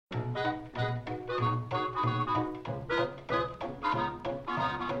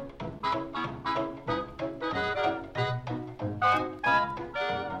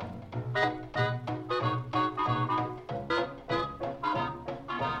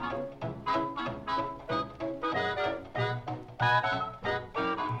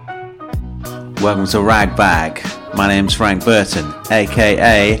Welcome to Ragbag. My name's Frank Burton,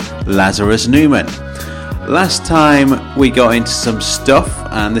 aka Lazarus Newman. Last time we got into some stuff,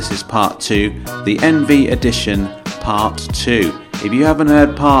 and this is part 2, the Envy Edition part 2. If you haven't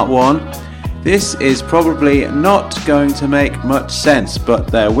heard part 1, this is probably not going to make much sense, but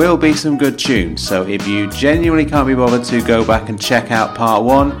there will be some good tunes. So if you genuinely can't be bothered to go back and check out part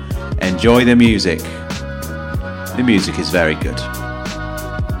 1, enjoy the music. The music is very good.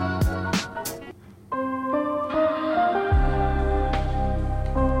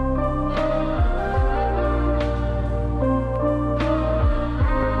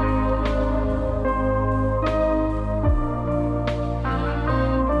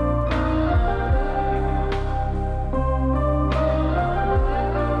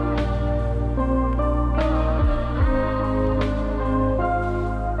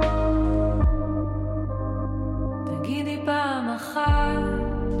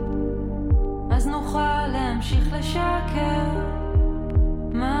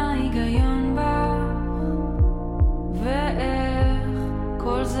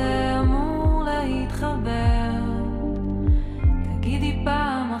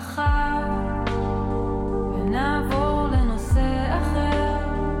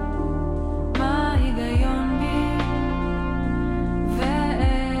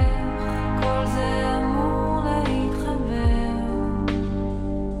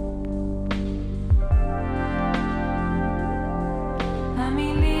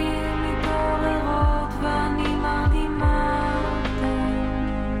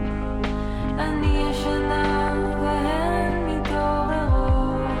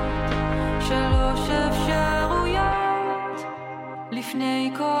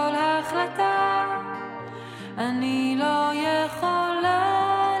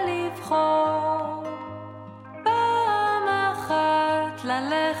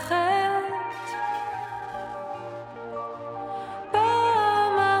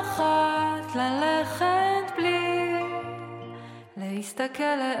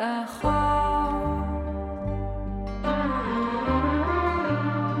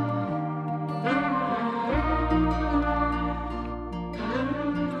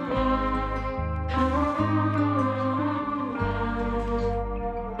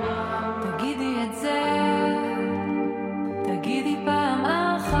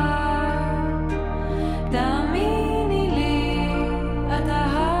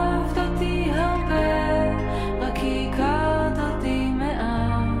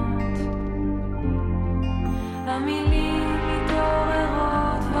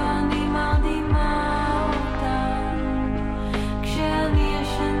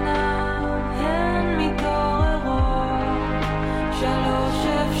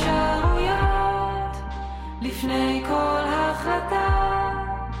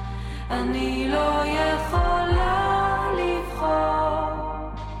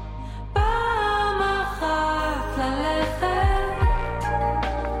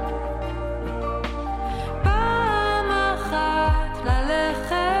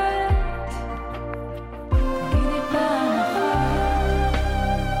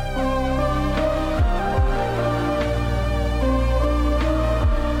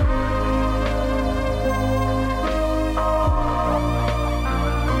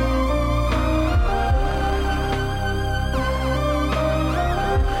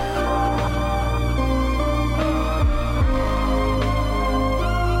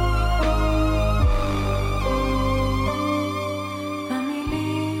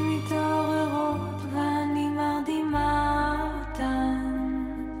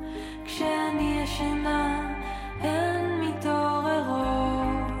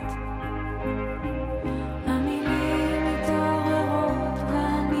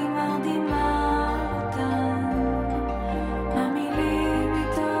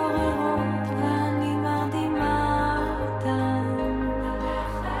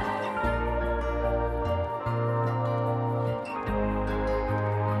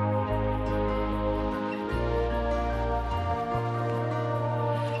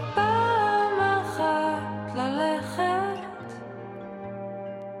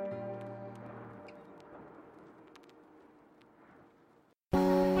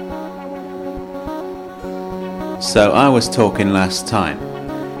 So I was talking last time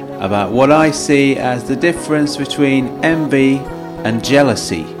about what I see as the difference between envy and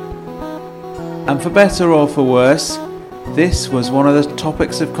jealousy. And for better or for worse, this was one of the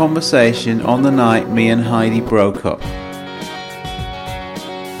topics of conversation on the night me and Heidi broke up.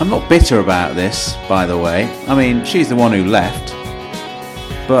 I'm not bitter about this, by the way. I mean, she's the one who left.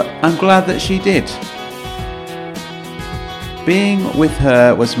 But I'm glad that she did. Being with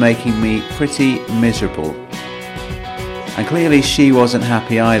her was making me pretty miserable. And clearly she wasn't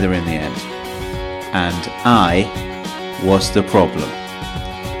happy either in the end. And I was the problem.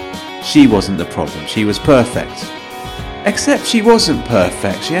 She wasn't the problem, she was perfect. Except she wasn't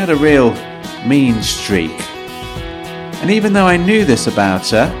perfect, she had a real mean streak. And even though I knew this about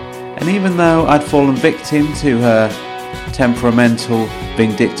her, and even though I'd fallen victim to her temperamental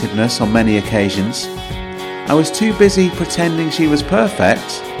vindictiveness on many occasions, I was too busy pretending she was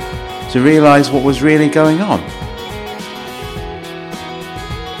perfect to realise what was really going on.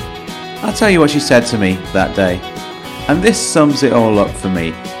 I'll tell you what she said to me that day, and this sums it all up for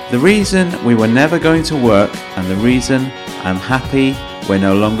me. The reason we were never going to work and the reason I'm happy we're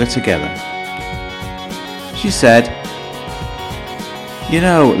no longer together. She said, "You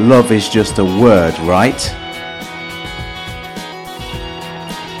know, love is just a word, right?"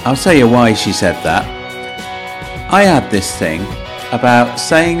 I'll tell you why she said that. I had this thing about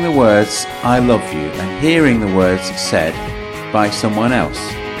saying the words "I love you" and hearing the words said by someone else.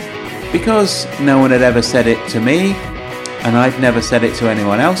 Because no one had ever said it to me, and I'd never said it to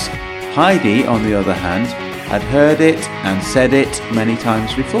anyone else, Heidi, on the other hand, had heard it and said it many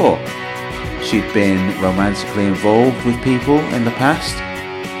times before. She'd been romantically involved with people in the past,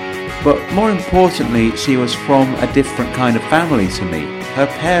 but more importantly, she was from a different kind of family to me. Her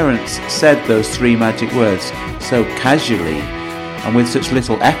parents said those three magic words so casually and with such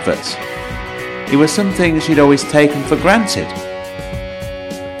little effort. It was something she'd always taken for granted.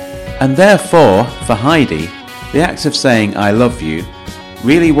 And therefore, for Heidi, the act of saying "I love you"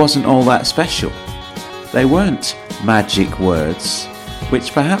 really wasn't all that special. They weren't magic words,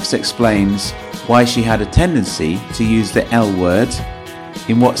 which perhaps explains why she had a tendency to use the L word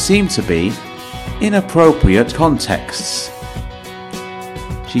in what seemed to be inappropriate contexts.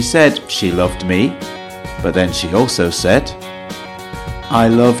 She said she loved me, but then she also said, "I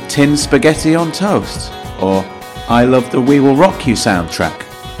love tin spaghetti on toast," or "I love the We Will Rock You soundtrack."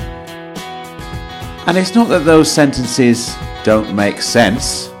 And it's not that those sentences don't make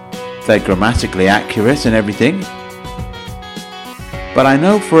sense, they're grammatically accurate and everything. But I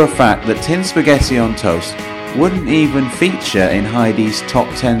know for a fact that tin spaghetti on toast wouldn't even feature in Heidi's top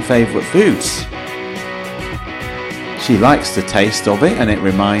 10 favourite foods. She likes the taste of it and it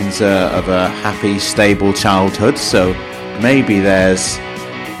reminds her of a happy, stable childhood, so maybe there's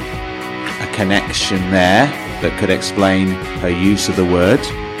a connection there that could explain her use of the word.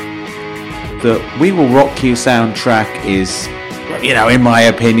 The We Will Rock You soundtrack is, in my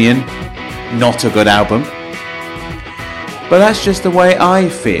opinion, not a good album. But that's just the way I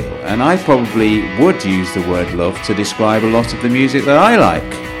feel, and I probably would use the word love to describe a lot of the music that I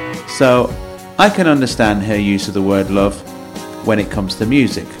like. So I can understand her use of the word love when it comes to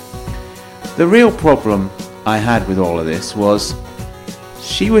music. The real problem I had with all of this was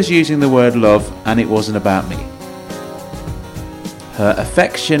she was using the word love and it wasn't about me. Her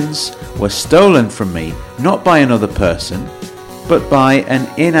affections were stolen from me, not by another person, but by an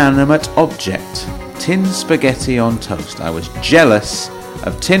inanimate object. Tin spaghetti on toast. I was jealous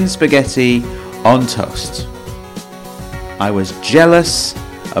of tin spaghetti on toast. I was jealous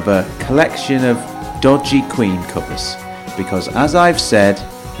of a collection of dodgy Queen covers, because as I've said,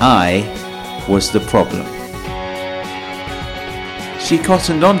 I was the problem. She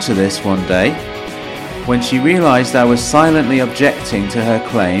cottoned onto this one day when she realised I was silently objecting to her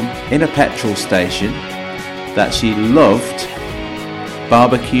claim in a petrol station that she loved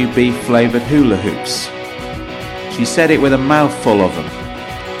barbecue beef flavoured hula hoops. She said it with a mouthful of them,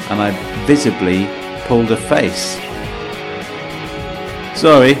 and I visibly pulled her face.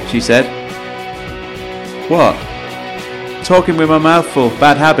 "Sorry," she said. "What?" "Talking with my mouth full,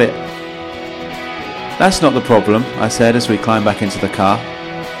 bad habit." "That's not the problem," I said as we climbed back into the car.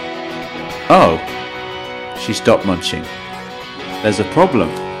 "Oh." She stopped munching. "There's a problem."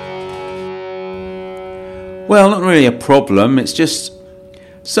 Well, not really a problem, it's just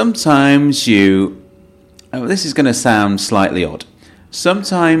sometimes this is going to sound slightly odd.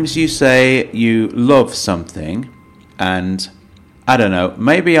 Sometimes you say you love something and, I don't know,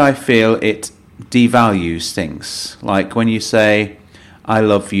 maybe I feel it devalues things. Like when you say, "I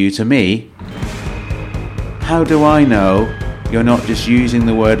love you" to me, how do I know you're not just using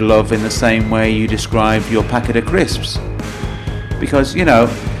the word love in the same way you describe your packet of crisps? Because,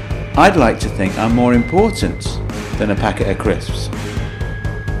 I'd like to think I'm more important than a packet of crisps.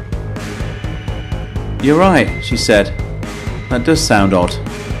 You're right, she said. That does sound odd.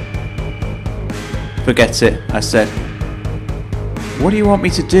 Forget it, I said. What do you want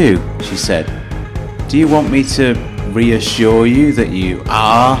me to do? She said. Do you want me to reassure you that you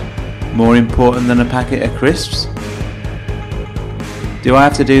are more important than a packet of crisps? Do I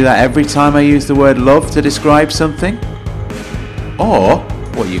have to do that every time I use the word love to describe something? Or,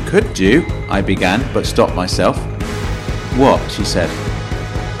 what you could do, I began, but stopped myself. What? She said.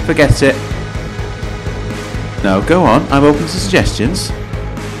 Forget it. No, go on, I'm open to suggestions.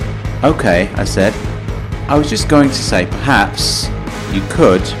 Okay, I said. I was just going to say perhaps you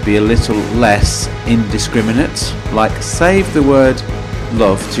could be a little less indiscriminate, like save the word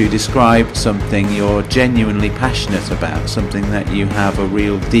love to describe something you're genuinely passionate about, something that you have a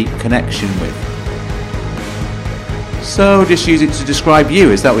real deep connection with. So just use it to describe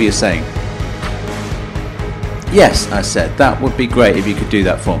you, is that what you're saying? Yes, I said, that would be great if you could do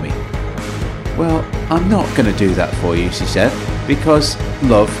that for me. Well, I'm not going to do that for you, she said, because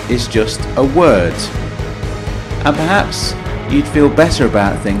love is just a word. And perhaps you'd feel better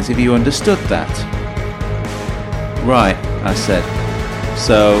about things if you understood that. Right, I said.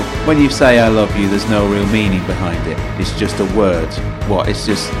 So, when you say I love you, there's no real meaning behind it. It's just a word. What, it's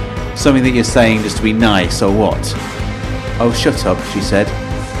just something that you're saying just to be nice, or what? Oh, shut up, she said.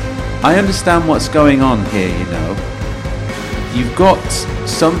 I understand what's going on here, you know. You've got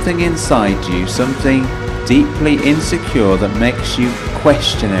something inside you, something deeply insecure that makes you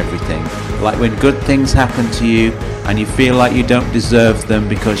question everything. Like when good things happen to you and you feel like you don't deserve them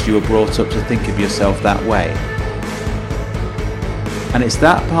because you were brought up to think of yourself that way. And it's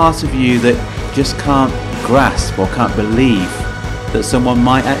that part of you that just can't grasp or can't believe that someone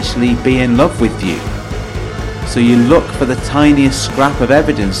might actually be in love with you. So you look for the tiniest scrap of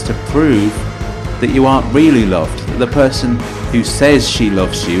evidence to prove that you aren't really loved, that the person who says she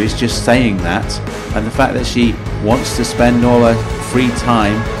loves you is just saying that, and the fact that she wants to spend all her free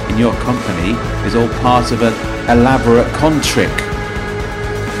time in your company is all part of an elaborate con trick.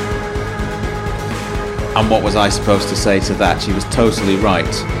 And what was I supposed to say to that? She was totally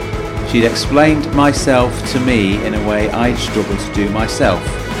right. She'd explained myself to me in a way I'd struggled to do myself.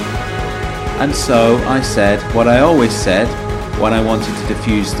 And so I said what I always said when I wanted to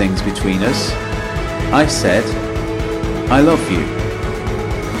diffuse things between us. I said, I love you.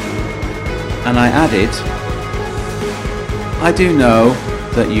 And I added, I do know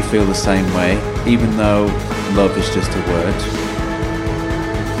that you feel the same way, even though love is just a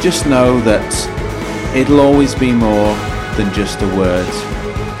word. Just know that it'll always be more than just a word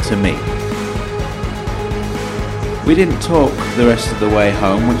to me. We didn't talk the rest of the way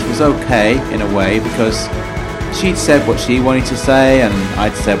home, which was okay in a way, because she'd said what she wanted to say and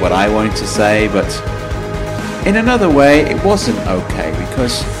I'd said what I wanted to say, but in another way it wasn't okay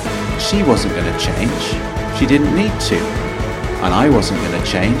because she wasn't going to change. She didn't need to. And I wasn't going to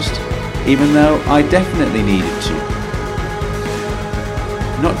change, even though I definitely needed to.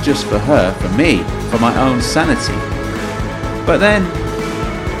 Not just for her, for me, for my own sanity. But then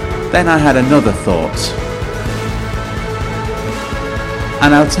I had another thought.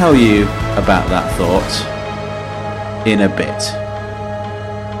 And I'll tell you about that thought in a bit.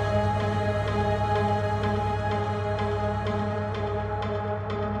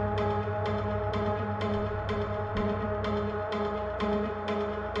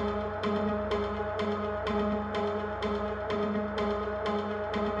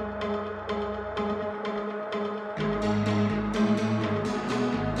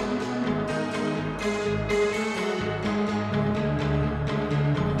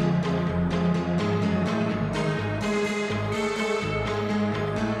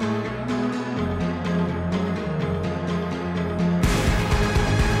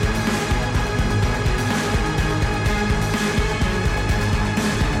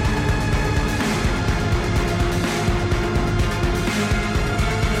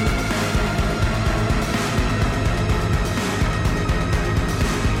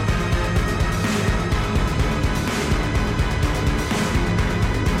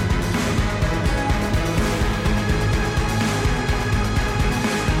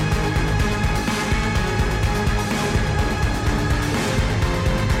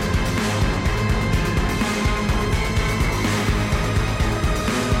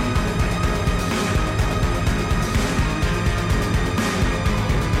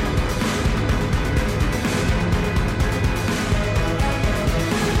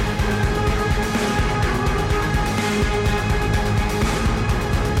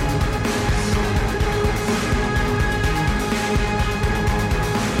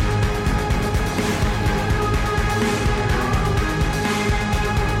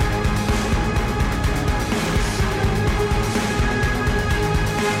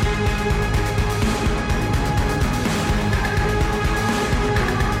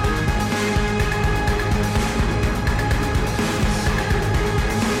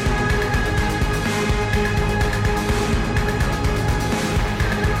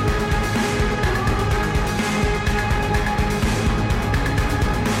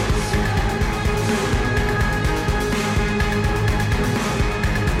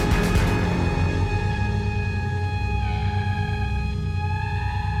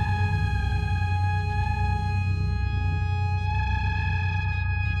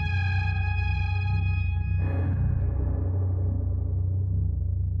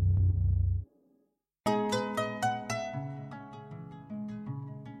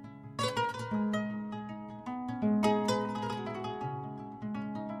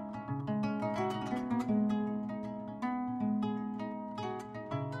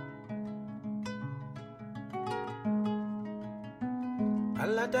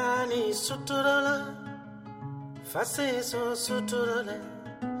 Aladani suturala, faseso suturala.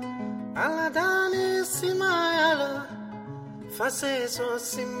 Aladani simayala, faseso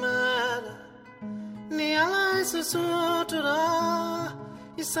simayala. Ni alai sutura,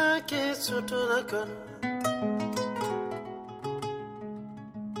 isake sutura kono.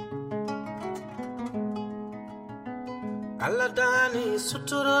 Aladani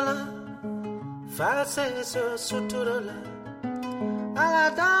suturala, faseso suturala.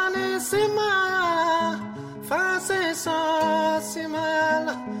 Aladani simaya, faseso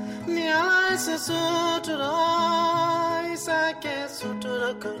simaya. Ni alai sutura, isake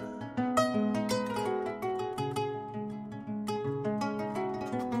sutura kono.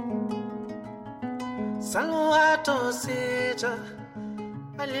 Salwato sita,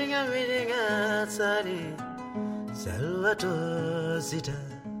 alinga vilinga tsari. Salwato sita.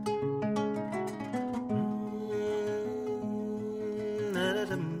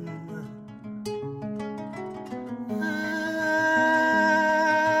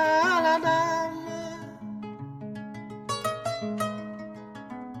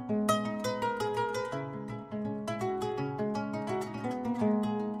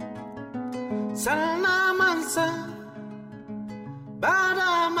 Salna mansa,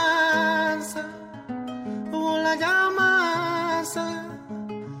 bada mansa, ulaga mansa,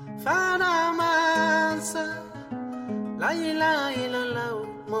 fada mansa, la ilaha illallah,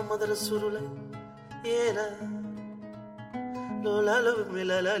 Muhammad Rasulullah, yera, lola lo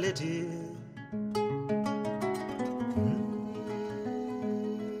milala leti,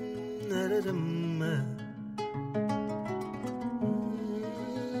 naradamma.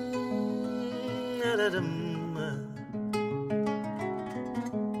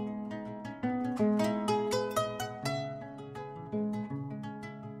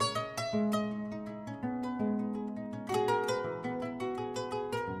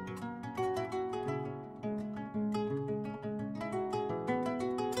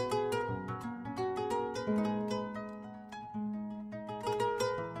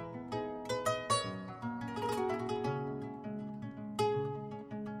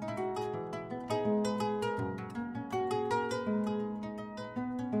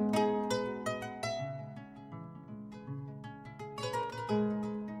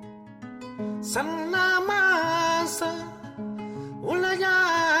 Sanna mansa, ulaga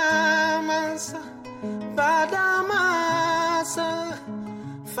mansa, bada mansa,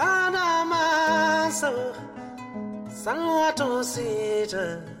 fada mansa, salwato sita.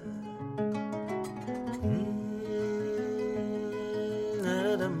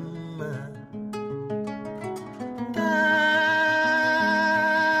 Naradamma.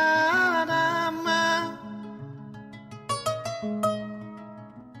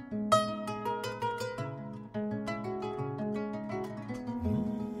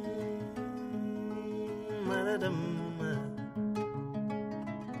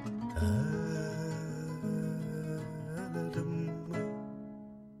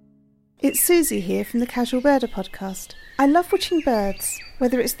 It's Susie here from the Casual Birder podcast. I love watching birds,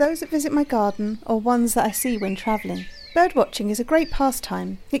 whether it's those that visit my garden or ones that I see when travelling. Birdwatching is a great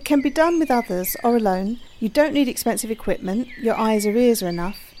pastime. It can be done with others or alone. You don't need expensive equipment, your eyes or ears are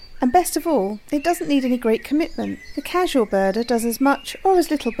enough. And best of all, it doesn't need any great commitment. The Casual Birder does as much or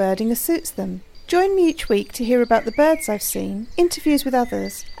as little birding as suits them. Join me each week to hear about the birds I've seen, interviews with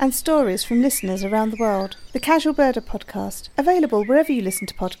others, and stories from listeners around the world. The Casual Birder podcast, available wherever you listen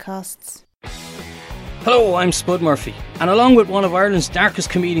to podcasts. Hello, I'm Spud Murphy, and along with one of Ireland's darkest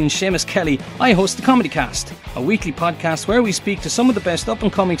comedians, Seamus Kelly, I host the Comedy Cast, a weekly podcast where we speak to some of the best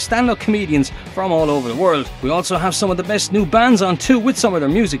up-and-coming stand-up comedians from all over the world. We also have some of the best new bands on too, with some of their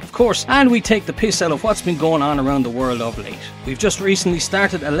music, of course, and we take the piss out of what's been going on around the world of late. We've just recently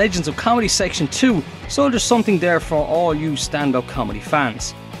started a Legends of Comedy Section 2, so there's something there for all you stand-up comedy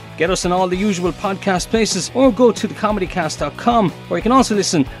fans. Get us in all the usual podcast places or go to thecomedycast.com, where you can also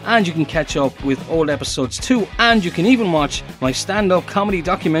listen and you can catch up with old episodes too, and you can even watch my stand-up comedy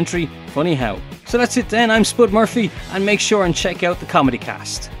documentary, Funny How. So that's it then, I'm Spud Murphy, and make sure and check out the Comedy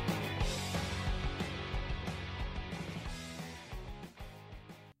Cast.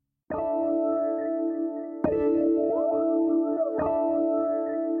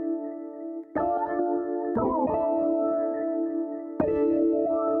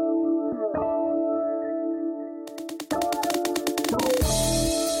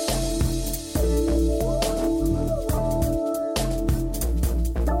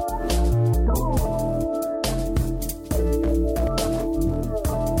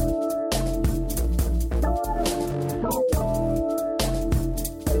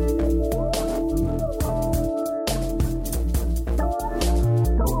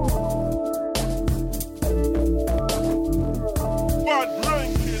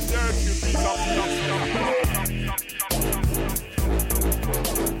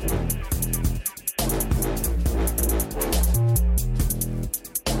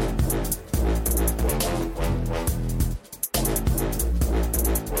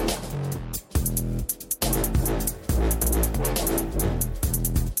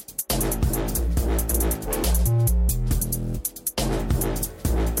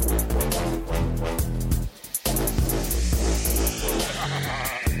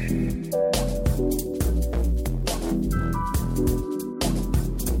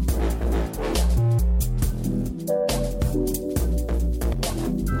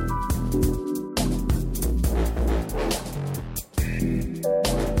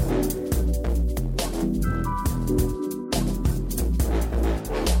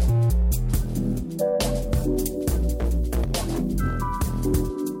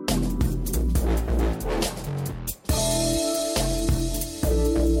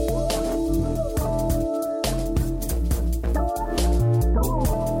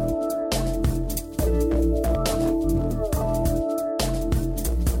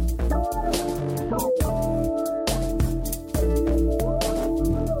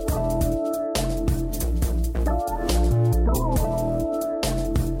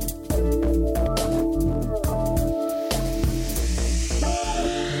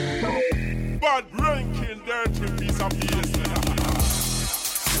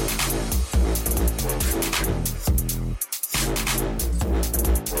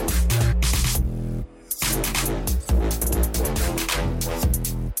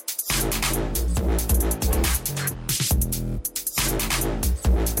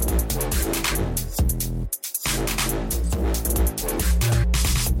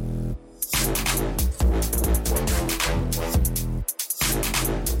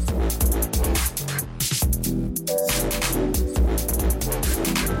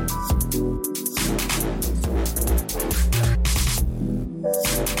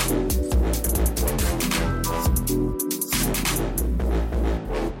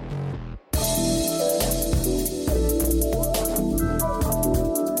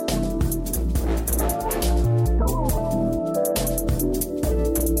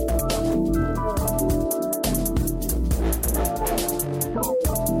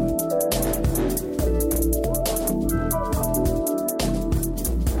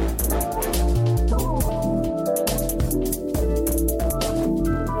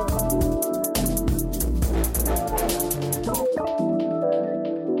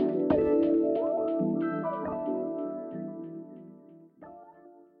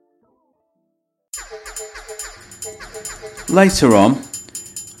 Later on,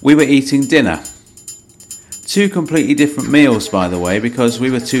 we were eating dinner. 2 completely different meals, by the way, because we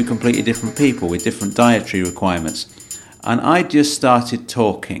were 2 completely different people with different dietary requirements. And I just started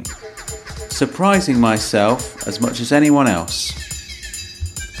talking, surprising myself as much as anyone else.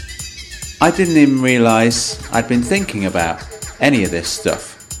 I didn't even realise I'd been thinking about any of this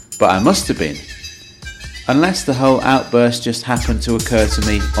stuff, but I must have been, unless the whole outburst just happened to occur to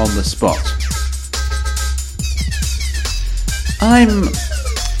me on the spot.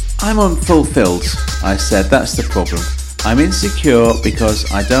 I'm unfulfilled, I said. That's the problem. I'm insecure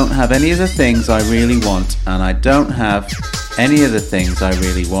because I don't have any of the things I really want, and I don't have any of the things I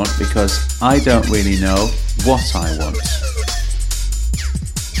really want because I don't really know what I want.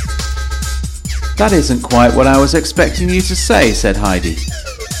 That isn't quite what I was expecting you to say, said Heidi.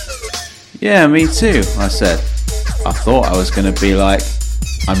 Yeah, me too, I said. I thought I was going to be like,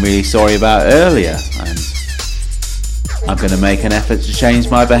 I'm really sorry about earlier, and I'm going to make an effort to change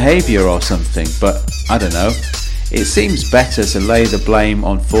my behaviour or something, but I don't know. It seems better to lay the blame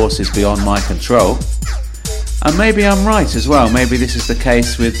on forces beyond my control. And maybe I'm right as well. Maybe this is the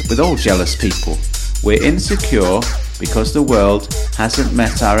case with all jealous people. We're insecure because the world hasn't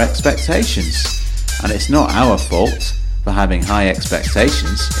met our expectations. And it's not our fault for having high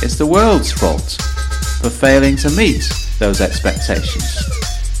expectations. It's the world's fault for failing to meet those expectations.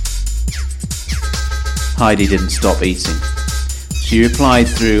 Heidi didn't stop eating. She replied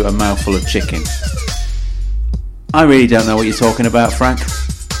through a mouthful of chicken. I really don't know what you're talking about, Frank.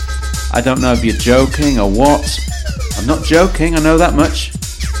 I don't know if you're joking or what. I'm not joking, I know that much.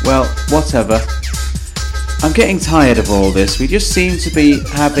 Well, whatever. I'm getting tired of all this. We just seem to be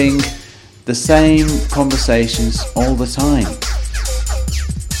having the same conversations all the time.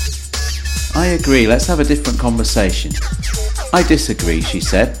 I agree, let's have a different conversation. I disagree, she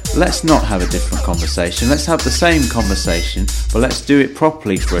said. Let's not have a different conversation. Let's have the same conversation, but let's do it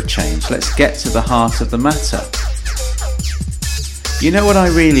properly for a change. Let's get to the heart of the matter. You know what I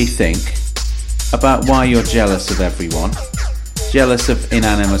really think about why you're jealous of everyone? Jealous of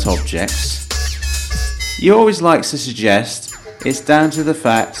inanimate objects? You always like to suggest it's down to the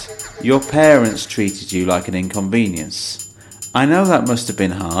fact your parents treated you like an inconvenience. I know that must have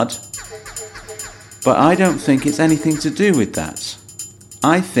been hard, but I don't think it's anything to do with that.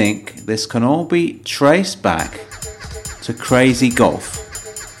 I think this can all be traced back to crazy golf.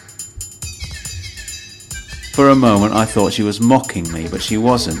 For a moment I thought she was mocking me, but she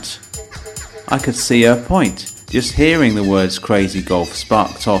wasn't. I could see her point. Just hearing the words crazy golf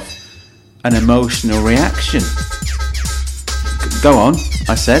sparked off an emotional reaction. Go on,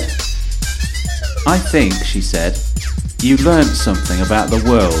 I said. I think, she said, you learnt something about the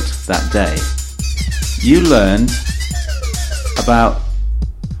world that day. You learned about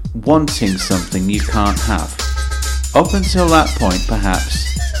wanting something you can't have. Up until that point, perhaps,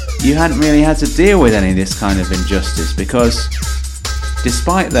 you hadn't really had to deal with any of this kind of injustice because,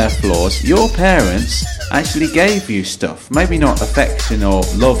 despite their flaws, your parents actually gave you stuff. Maybe not affection or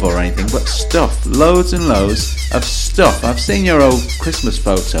love or anything, but stuff. Loads and loads of stuff. I've seen your old Christmas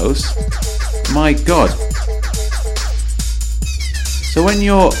photos. My God. So when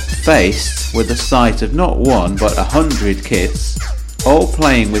you're faced with the sight of not 1 but 100 kids all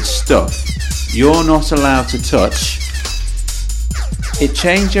playing with stuff you're not allowed to touch, it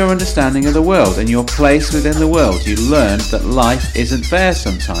changed your understanding of the world and your place within the world. You learned that life isn't fair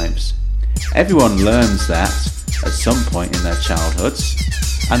sometimes. Everyone learns that at some point in their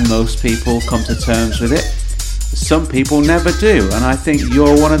childhoods, and most people come to terms with it. Some people never do, and I think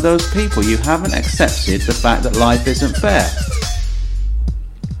you're one of those people. You haven't accepted the fact that life isn't fair.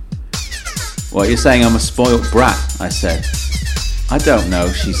 Well, you're saying I'm a spoilt brat, I said. I don't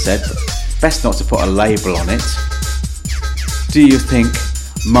know, she said, but best not to put a label on it. Do you think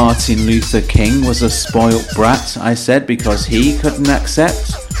Martin Luther King was a spoilt brat, I said, because he couldn't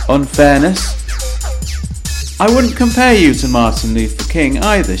accept unfairness? I wouldn't compare you to Martin Luther King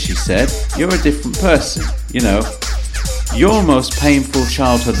either, she said. You're a different person, you know. Your most painful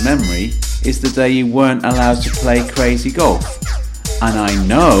childhood memory is the day you weren't allowed to play crazy golf. And I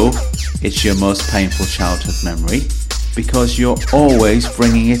know it's your most painful childhood memory because you're always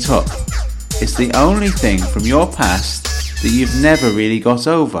bringing it up. It's the only thing from your past that you've never really got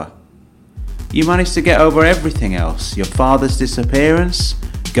over. You managed to get over everything else. Your father's disappearance,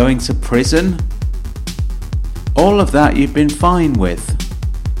 going to prison. All of that you've been fine with.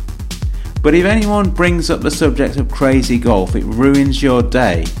 But if anyone brings up the subject of crazy golf, it ruins your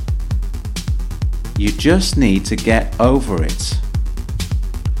day. You just need to get over it.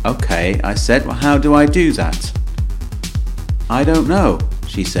 Okay, I said, well, how do I do that? I don't know,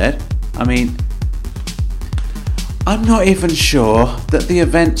 she said. I mean, I'm not even sure that the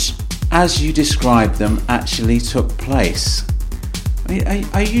events as you described them actually took place. I mean,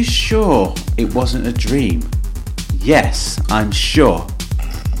 are you sure it wasn't a dream? Yes, I'm sure.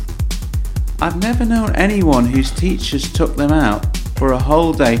 I've never known anyone whose teachers took them out for a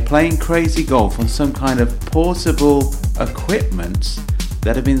whole day playing crazy golf on some kind of portable equipment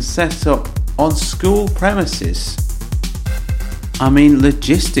that had been set up on school premises. I mean,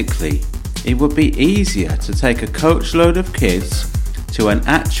 logistically, it would be easier to take a coachload of kids to an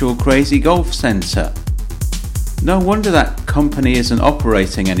actual crazy golf centre. No wonder that company isn't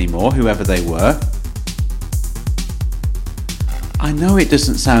operating anymore, whoever they were. I know it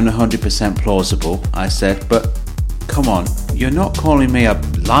doesn't sound 100% plausible, I said, but come on, you're not calling me a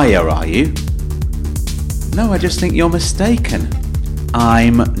liar, are you? No, I just think you're mistaken.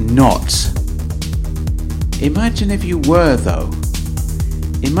 I'm not. Imagine if you were, though.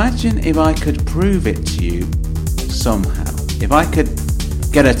 Imagine if I could prove it to you somehow. If I could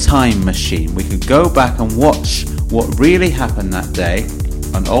get a time machine, we could go back and watch what really happened that day,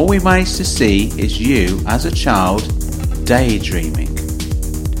 and all we managed to see is you, as a child, daydreaming.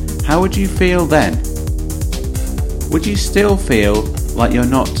 How would you feel then? Would you still feel like you're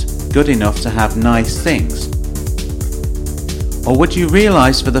not good enough to have nice things? Or would you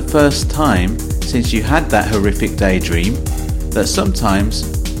realise for the first time, since you had that horrific daydream, that sometimes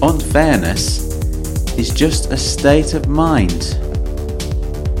unfairness is just a state of mind?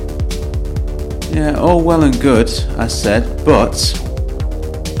 Yeah, all well and good, I said, but,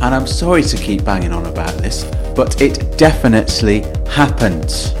 and I'm sorry to keep banging on about this, but it definitely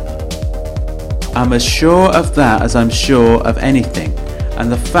happened. I'm as sure of that as I'm sure of anything. And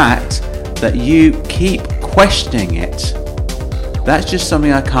the fact that you keep questioning it, that's just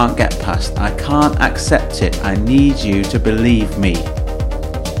something I can't get past. I can't accept it. I need you to believe me.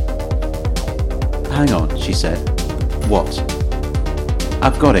 Hang on, she said. What?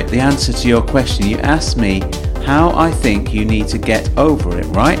 I've got it. The answer to your question. You asked me how I think you need to get over it,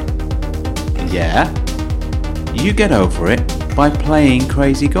 right? Yeah. You get over it by playing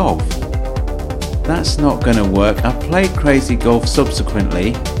crazy golf. That's not going to work. I've played crazy golf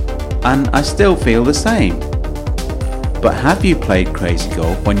subsequently and I still feel the same. But have you played crazy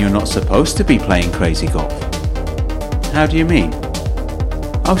golf when you're not supposed to be playing crazy golf? How do you mean?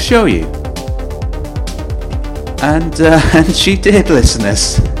 I'll show you. And she did,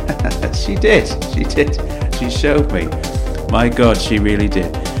 listeners. She did. She showed me. My God, she really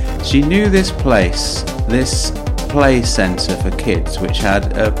did. She knew this place, this play centre for kids, which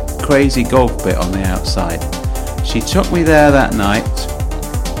had a crazy golf bit on the outside. She took me there that night.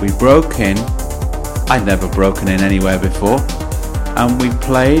 We broke in. I'd never broken in anywhere before, and we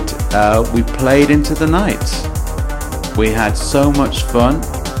played into the night. We had so much fun,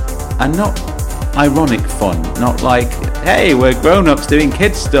 and not ironic fun, not like, hey, we're grown-ups doing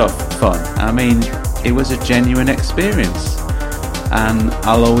kid stuff fun. I mean, it was a genuine experience, and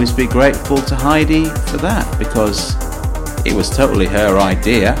I'll always be grateful to Heidi for that, because it was totally her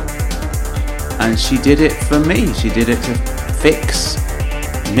idea, and she did it for me. She did it to fix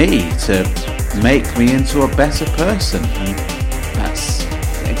me, to make me into a better person, and that's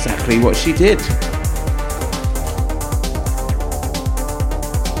exactly what she did.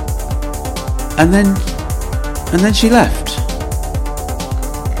 And then she left.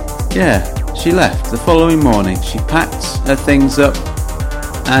 Yeah, she left the following morning. She packed her things up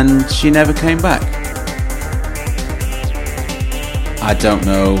and she never came back. I don't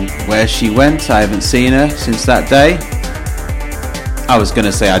know where she went. I haven't seen her since that day. I was going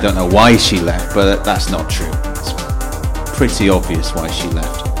to say I don't know why she left, but that's not true. It's pretty obvious why she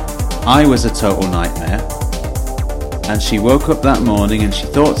left. I was a total nightmare, and she woke up that morning and she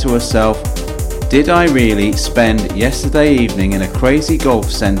thought to herself, did I really spend yesterday evening in a crazy golf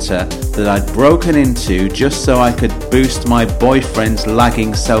centre that I'd broken into just so I could boost my boyfriend's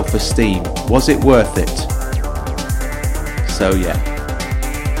lagging self-esteem? Was it worth it? So yeah,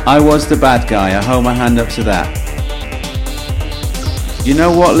 I was the bad guy. I hold my hand up to that. You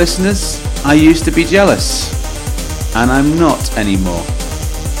know what, listeners? I used to be jealous, and I'm not anymore.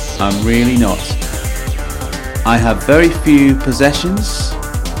 I'm really not. I have very few possessions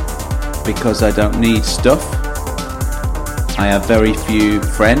because I don't need stuff. I have very few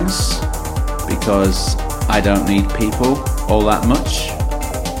friends because I don't need people all that much.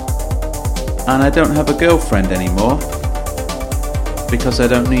 And I don't have a girlfriend anymore because I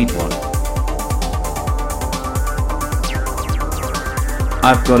don't need one.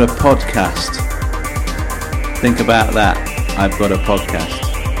 I've got a podcast. Think about that. I've got a podcast.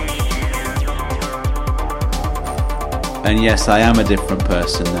 And yes, I am a different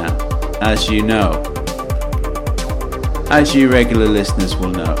person now, as you know. as you regular listeners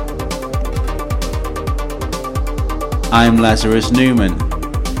will know. I'm Lazarus Newman.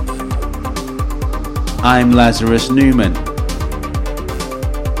 I'm Lazarus Newman.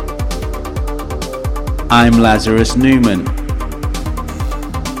 I'm Lazarus Newman.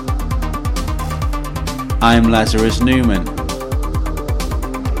 I'm Lazarus Newman.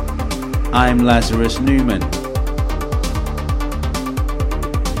 I'm Lazarus Newman.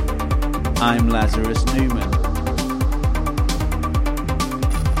 I'm Lazarus Newman.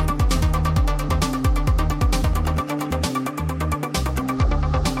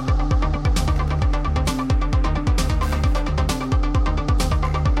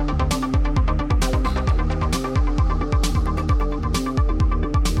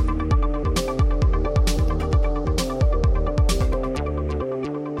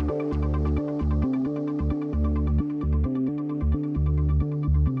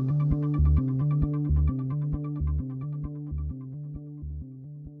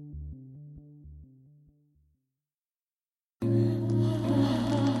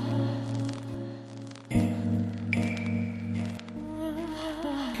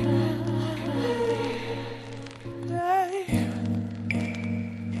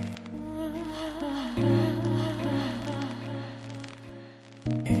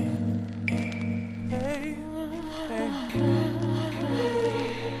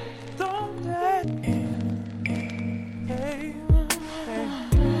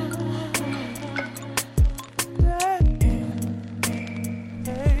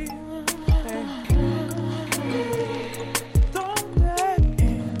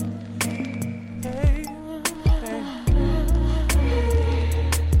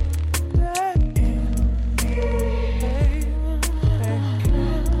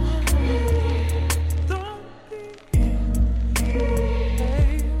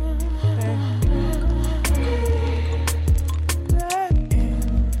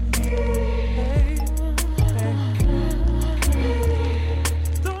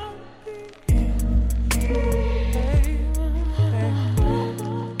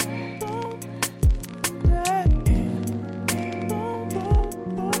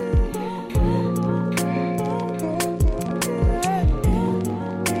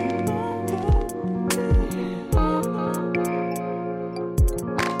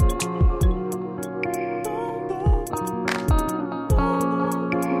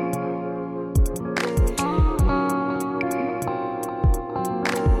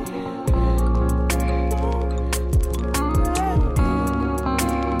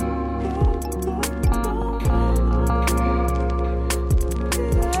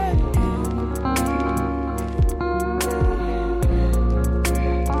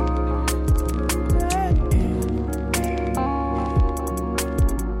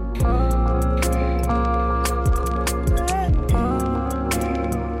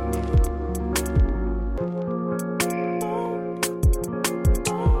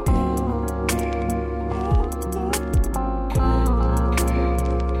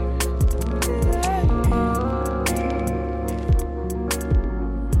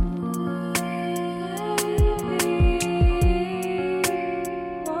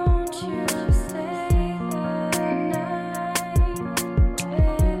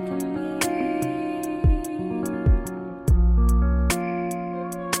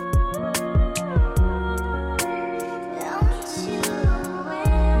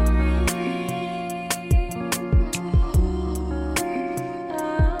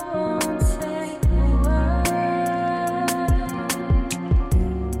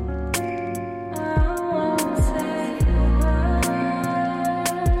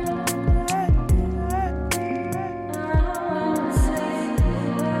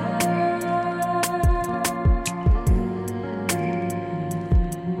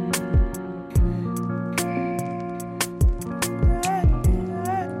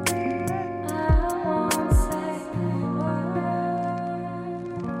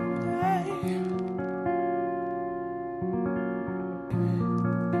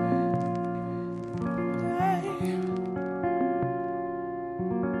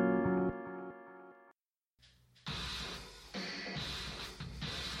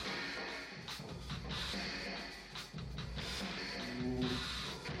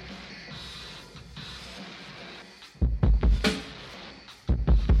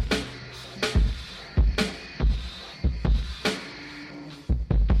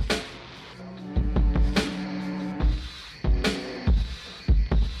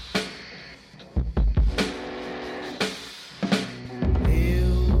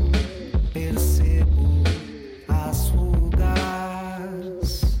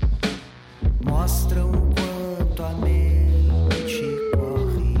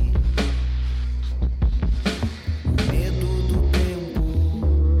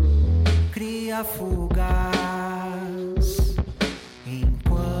 fugaz,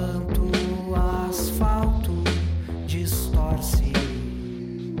 enquanto o asfalto distorce.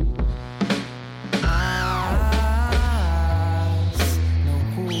 Mas não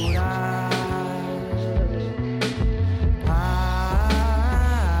curar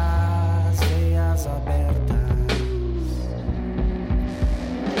as veias abertas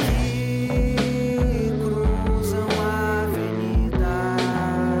que cruzam avenidas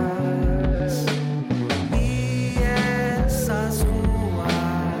e essas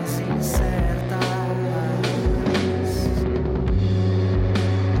ruas incertas.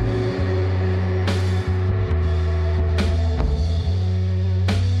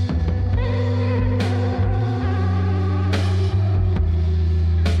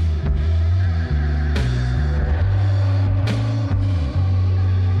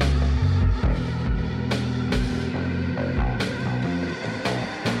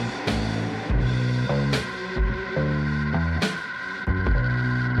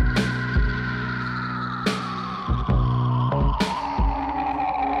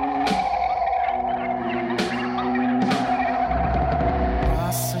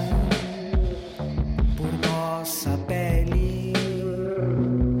 Passam por nossa pele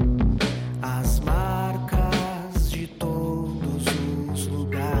as marcas de todos os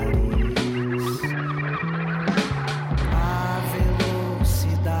lugares. A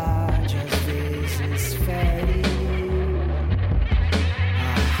velocidade às vezes fere,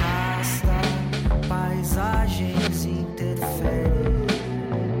 arrasta paisagens, interfere.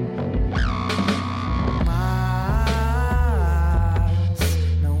 Mas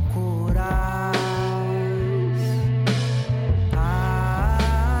não curar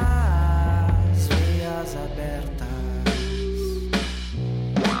as veias abertas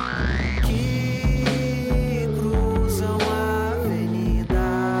que cruzam avenidas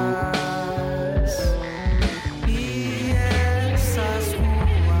e essas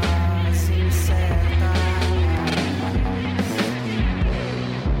ruas incertas.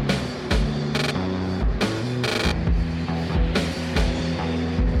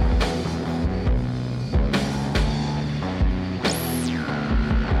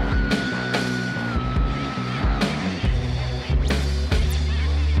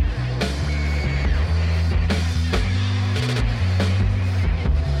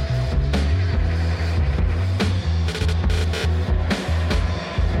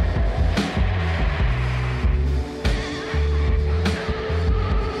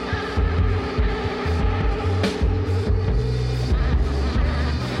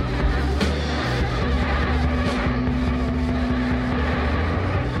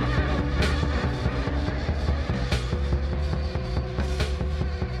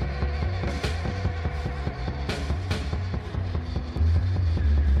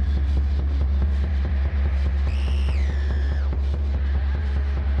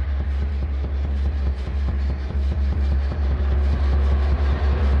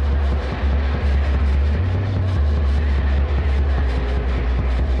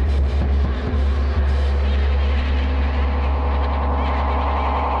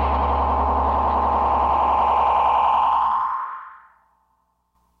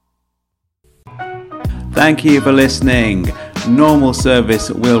 Thank you for listening. Normal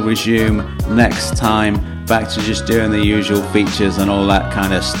service will resume next time. Back to just doing the usual features and all that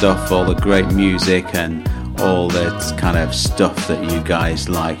kind of stuff, all the great music and all that kind of stuff that you guys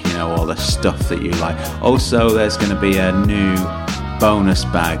like, you know, all the stuff that you like. Also, there's going to be a new bonus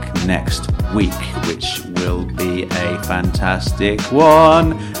bag next week, which will be a fantastic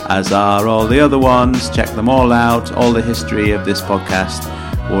one, as are all the other ones. Check them all out, all the history of this podcast.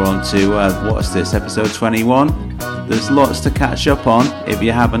 We're on to, what's this, episode 21? There's lots to catch up on if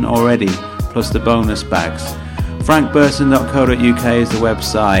you haven't already, plus the bonus bags. frankburton.co.uk is the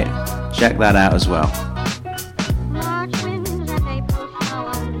website. Check that out as well.